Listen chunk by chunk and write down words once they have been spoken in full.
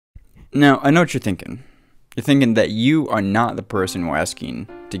Now, I know what you're thinking. You're thinking that you are not the person we're asking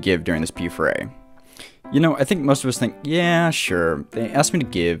to give during this P4A. You know, I think most of us think, yeah, sure, they asked me to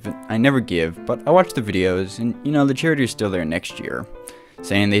give, I never give, but I watch the videos, and you know, the charity is still there next year,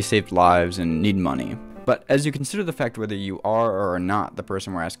 saying they saved lives and need money. But as you consider the fact whether you are or are not the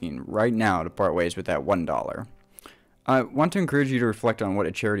person we're asking right now to part ways with that $1, I want to encourage you to reflect on what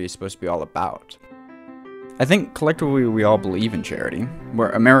a charity is supposed to be all about. I think collectively we all believe in charity. We're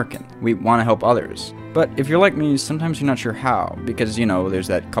American. We want to help others. But if you're like me, sometimes you're not sure how, because, you know, there's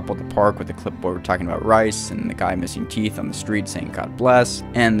that couple at the park with a clipboard talking about rice, and the guy missing teeth on the street saying God bless,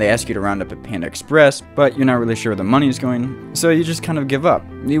 and they ask you to round up at Panda Express, but you're not really sure where the money is going, so you just kind of give up.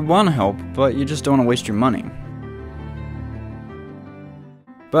 You want to help, but you just don't want to waste your money.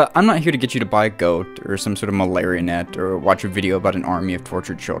 But I'm not here to get you to buy a goat, or some sort of malaria net, or watch a video about an army of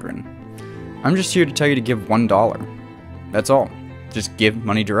tortured children. I'm just here to tell you to give $1. That's all. Just give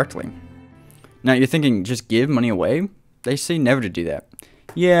money directly. Now you're thinking, just give money away? They say never to do that.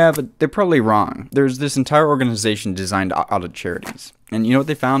 Yeah, but they're probably wrong. There's this entire organization designed to audit charities. And you know what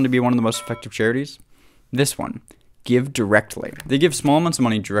they found to be one of the most effective charities? This one. GiveDirectly. They give small amounts of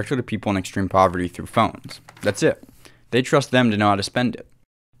money directly to people in extreme poverty through phones. That's it. They trust them to know how to spend it.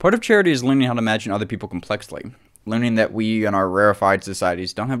 Part of charity is learning how to imagine other people complexly. Learning that we in our rarefied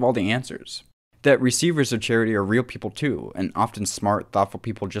societies don't have all the answers. That receivers of charity are real people too, and often smart, thoughtful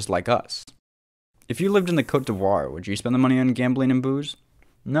people just like us. If you lived in the Côte d'Ivoire, would you spend the money on gambling and booze?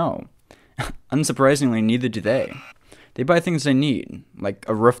 No. Unsurprisingly, neither do they. They buy things they need, like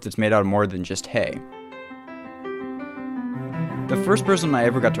a roof that's made out of more than just hay. The first person I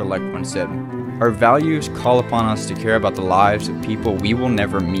ever got to elect once said, "Our values call upon us to care about the lives of people we will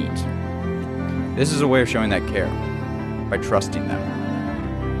never meet." This is a way of showing that care, by trusting them.